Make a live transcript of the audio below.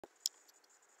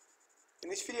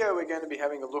this video we're going to be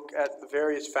having a look at the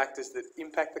various factors that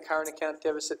impact the current account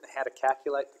deficit and how to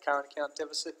calculate the current account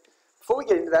deficit. Before we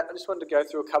get into that, I just wanted to go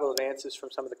through a couple of answers from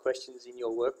some of the questions in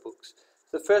your workbooks.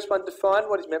 So the first one, define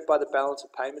what is meant by the balance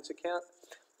of payments account.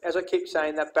 As I keep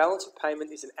saying, that balance of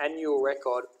payment is an annual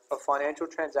record of financial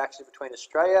transactions between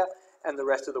Australia and the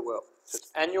rest of the world. So it's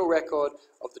an annual record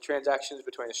of the transactions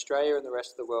between Australia and the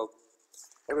rest of the world.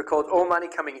 It records all money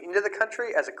coming into the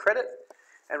country as a credit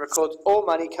and records all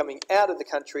money coming out of the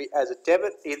country as a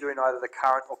debit, either in either the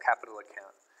current or capital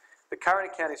account. The current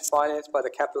account is financed by the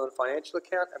capital and financial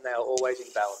account, and they are always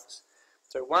in balance.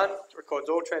 So one, records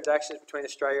all transactions between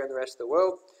Australia and the rest of the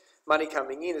world. Money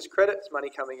coming in is credits, money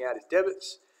coming out is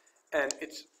debits, and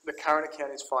the current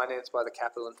account is financed by the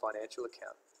capital and financial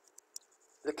account.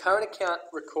 The current account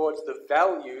records the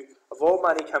value of all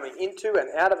money coming into and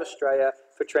out of Australia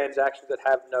for transactions that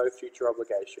have no future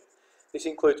obligation. This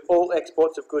includes all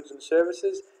exports of goods and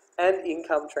services and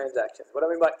income transactions. What I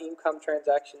mean by income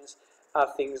transactions are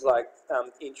things like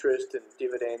interest and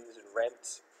dividends and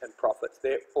rents and profits.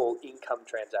 They're all income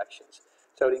transactions.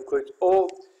 So it includes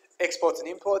all exports and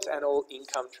imports and all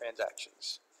income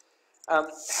transactions.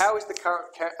 How is the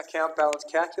current account balance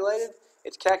calculated?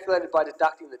 It's calculated by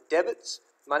deducting the debits,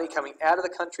 money coming out of the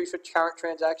country for current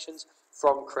transactions,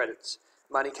 from credits,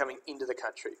 money coming into the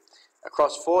country.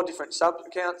 Across 4 different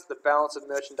sub-accounts, the balance of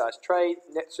merchandise trade,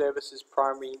 net services,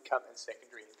 primary income and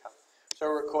secondary income. So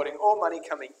we're recording all money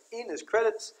coming in as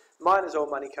credits, minus all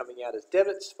money coming out as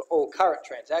debits for all current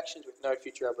transactions with no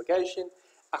future obligation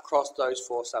across those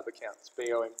 4 sub-accounts,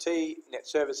 BOMT, net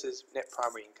services, net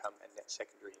primary income and net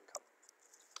secondary income.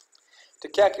 To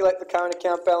calculate the current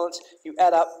account balance, you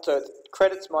add up to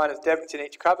credits minus debits in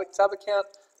each sub-account.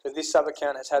 So this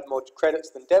sub-account has had more credits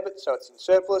than debits, so it's in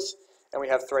surplus. And we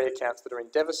have 3 accounts that are in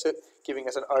deficit, giving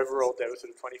us an overall deficit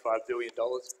of $25 billion.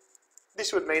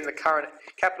 This would mean the current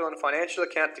capital and financial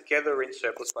account together are in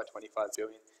surplus by $25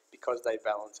 billion because they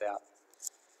balance out.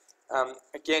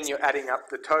 Again, you're adding up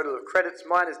the total of credits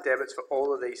minus debits for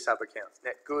all of these sub-accounts,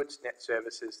 net goods, net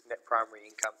services, net primary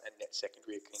income, and net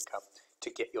secondary income to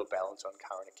get your balance on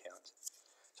current accounts.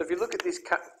 So if you look at this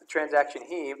transaction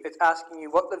here, it's asking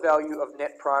you what the value of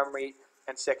net primary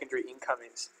and secondary income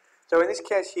is. So in this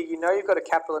case here, you know you've got a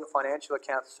capital and financial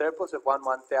account surplus of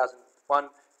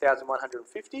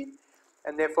 1,150,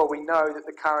 and therefore we know that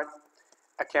the current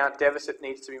account deficit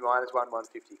needs to be minus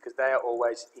 1,150 because they are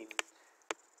always in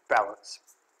balance.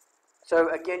 So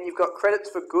again, you've got credits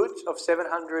for goods of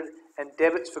 700 and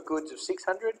debits for goods of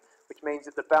 600, which means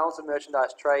that the balance of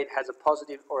merchandise trade has a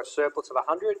positive or a surplus of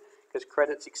 100 because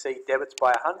credits exceed debits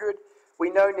by 100.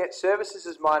 We know net services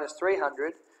is minus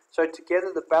 300. So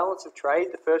together the balance of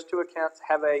trade, the first 2 accounts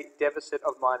have a deficit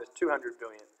of minus 200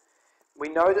 billion. We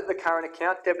know that the current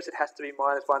account deficit has to be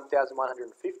minus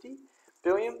 1,150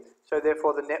 billion, so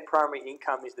therefore the net primary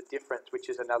income is the difference, which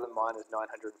is another minus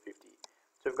 950.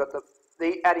 So we've got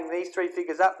adding these 3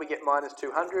 figures up, we get minus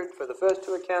 200 for the first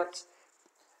 2 accounts,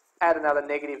 add another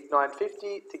negative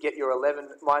 950 to get your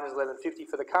minus 1150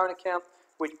 for the current account,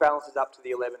 which balances up to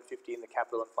the 1150 in the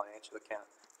capital and financial account.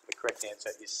 The correct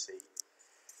answer is C.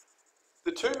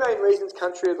 The 2 main reasons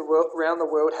countries around the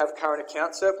world have current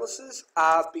account surpluses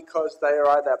are because they are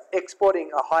either exporting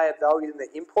a higher value than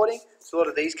they're importing. So a lot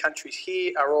of these countries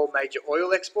here are all major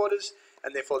oil exporters,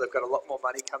 and therefore they've got a lot more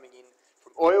money coming in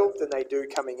from oil than they do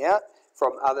coming out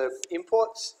from other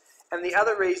imports. And the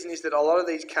other reason is that a lot of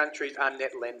these countries are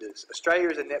net lenders. Australia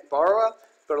is a net borrower,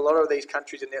 but a lot of these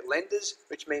countries are net lenders,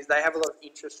 which means they have a lot of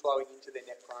interest flowing into their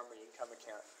net primary income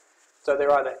account. So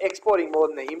they're either exporting more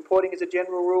than they're importing as a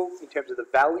general rule in terms of the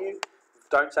value.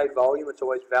 Don't say volume, it's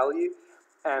always value.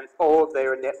 Or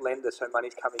they're a net lender, so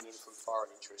money's coming in from foreign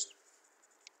interest.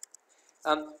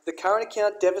 The current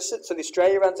account deficit, so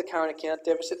Australia runs a current account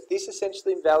deficit. This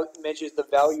essentially measures the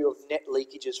value of net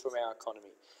leakages from our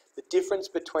economy. The difference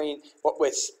between what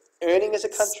we're earning as a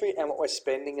country and what we're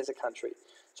spending as a country.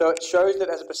 So it shows that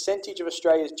as a percentage of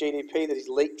Australia's GDP that is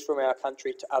leaked from our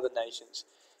country to other nations.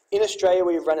 In Australia,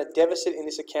 we've run a deficit in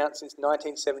this account since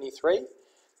 1973,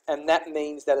 and that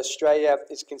means that Australia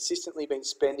has consistently been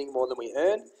spending more than we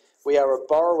earn. We are a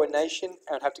borrower nation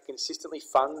and have to consistently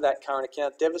fund that current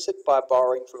account deficit by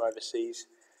borrowing from overseas,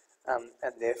 and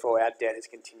therefore our debt has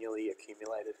continually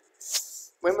accumulated.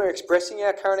 When we're expressing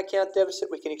our current account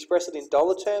deficit, we can express it in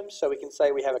dollar terms, so we can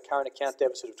say we have a current account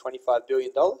deficit of $25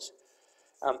 billion,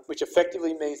 which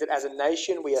effectively means that as a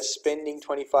nation we are spending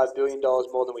 $25 billion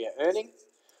more than we are earning.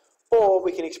 Or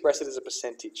we can express it as a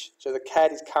percentage. So the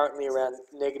CAD is currently around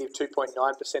negative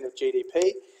 2.9% of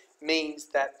GDP, means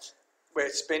that we're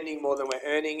spending more than we're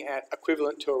earning at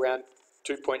equivalent to around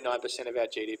 2.9% of our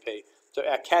GDP. So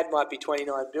our CAD might be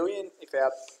 29 billion. If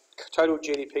our total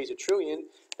GDP is $1 trillion,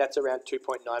 that's around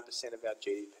 2.9% of our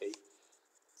GDP.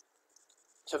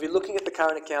 So if you're looking at the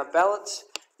current account balance,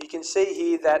 you can see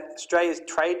here that Australia's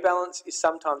trade balance is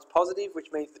sometimes positive, which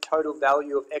means the total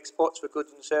value of exports for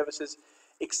goods and services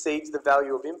exceeds the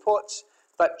value of imports,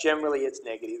 but generally it's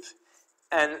negative.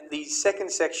 And the second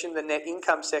section, the net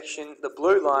income section, the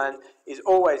blue line is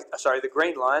always, the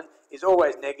green line is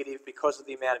always negative because of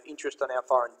the amount of interest on our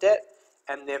foreign debt,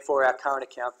 and therefore our current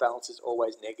account balance is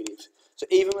always negative. So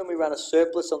even when we run a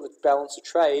surplus on the balance of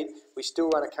trade, we still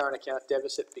run a current account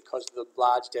deficit because of the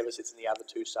large deficits in the other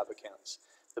two sub-accounts.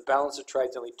 The balance of trade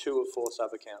is only 2 of 4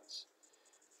 sub-accounts.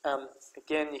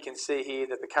 Again, you can see here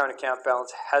that the current account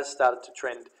balance has started to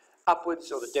trend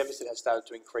upwards, or the deficit has started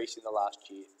to increase in the last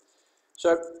year.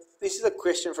 So this is a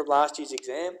question from last year's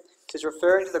exam. It says,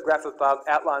 referring to the graph above,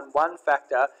 outline one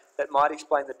factor that might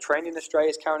explain the trend in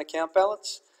Australia's current account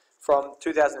balance from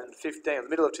 2015, or the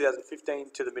middle of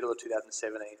 2015 to the middle of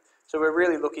 2017. So we're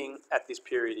really looking at this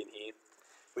period in here,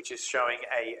 which is showing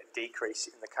a decrease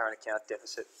in the current account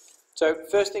deficit. So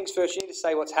first things first, you need to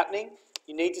say what's happening.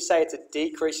 You need to say it's a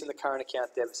decrease in the current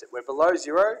account deficit. We're below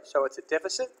zero, so it's a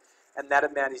deficit, and that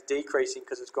amount is decreasing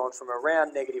because it's gone from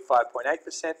around negative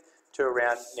 5.8% to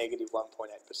around negative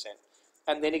 1.8%.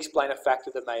 And then explain a factor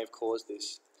that may have caused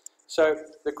this. So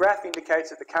the graph indicates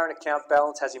that the current account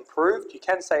balance has improved. You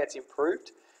can say it's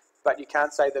improved, but you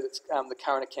can't say that it's, the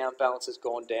current account balance has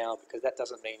gone down, because that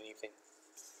doesn't mean anything.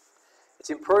 It's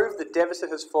improved. The deficit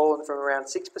has fallen from around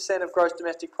 6% of gross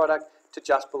domestic product to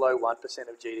just below 1%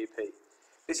 of GDP.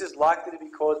 This is likely to be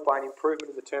caused by an improvement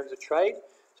in the terms of trade.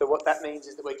 So what that means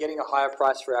is that we're getting a higher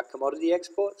price for our commodity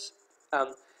exports.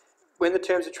 When the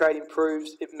terms of trade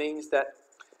improves, it means that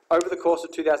over the course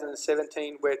of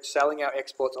 2017, we're selling our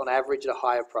exports on average at a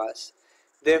higher price.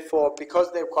 Therefore,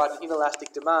 because they're quite an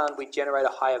inelastic demand, we generate a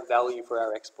higher value for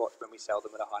our exports when we sell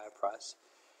them at a higher price.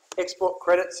 Export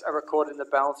credits are recorded in the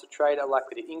balance of trade are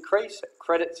likely to increase.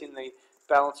 Credits in the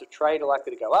balance of trade are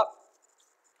likely to go up,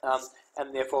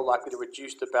 and therefore likely to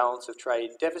reduce the balance of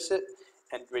trade deficit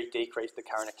and decrease the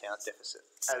current account deficit,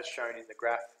 as shown in the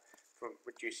graph, from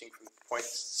reducing from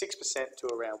 0.6% to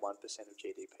around 1% of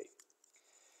GDP.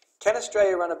 Can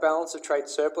Australia run a balance of trade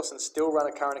surplus and still run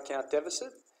a current account deficit?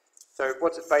 So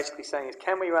what's it basically saying is,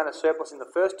 can we run a surplus in the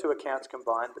first two accounts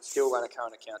combined but still run a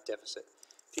current account deficit?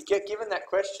 If you get given that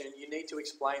question, you need to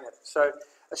explain it. So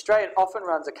Australia often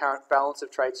runs a current balance of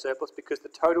trade surplus because the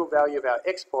total value of our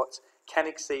exports can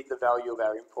exceed the value of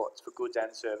our imports for goods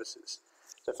and services.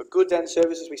 So for goods and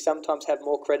services, we sometimes have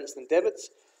more credits than debits.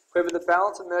 However, the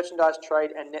balance of merchandise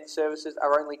trade and net services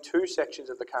are only two sections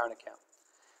of the current account.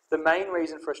 The main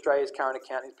reason for Australia's current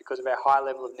account is because of our high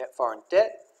level of net foreign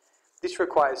debt. This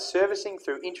requires servicing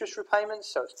through interest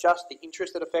repayments, so it's just the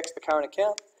interest that affects the current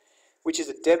account, which is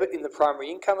a debit in the primary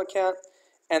income account,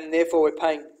 and therefore we're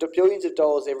paying billions of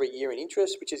dollars every year in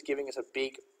interest, which is giving us a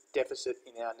big deficit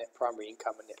in our net primary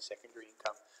income and net secondary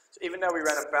income. So even though we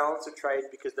ran a balance of trade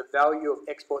because the value of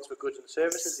exports for goods and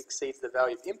services exceeds the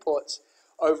value of imports,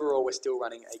 overall we're still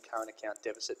running a current account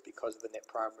deficit because of the net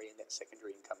primary and net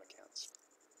secondary income accounts.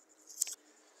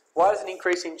 Why does an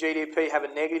increase in GDP have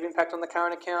a negative impact on the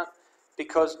current account?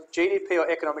 Because GDP or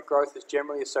economic growth is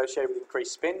generally associated with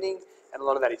increased spending, and a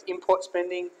lot of that is import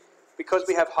spending. Because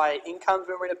we have higher incomes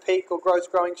when we're in a peak or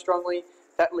growth growing strongly,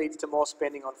 that leads to more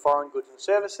spending on foreign goods and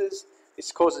services.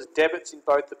 This causes debits in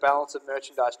both the balance of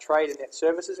merchandise trade and net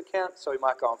services account, so we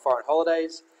might go on foreign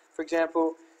holidays, for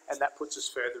example, and that puts us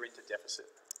further into deficit.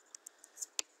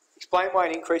 Explain why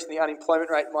an increase in the unemployment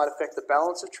rate might affect the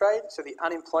balance of trade. So the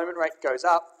unemployment rate goes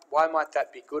up. Why might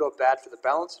that be good or bad for the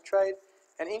balance of trade?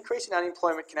 An increase in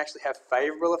unemployment can actually have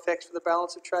favourable effects for the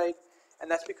balance of trade, and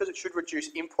that's because it should reduce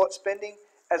import spending.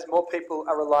 As more people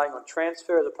are relying on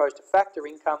transfer as opposed to factor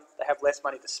income, they have less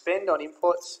money to spend on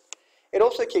imports. It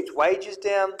also keeps wages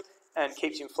down and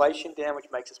keeps inflation down, which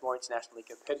makes us more internationally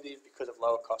competitive because of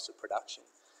lower costs of production.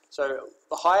 So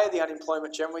the higher the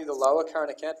unemployment, generally the lower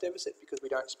current account deficit, because we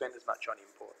don't spend as much on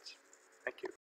imports. Thank you.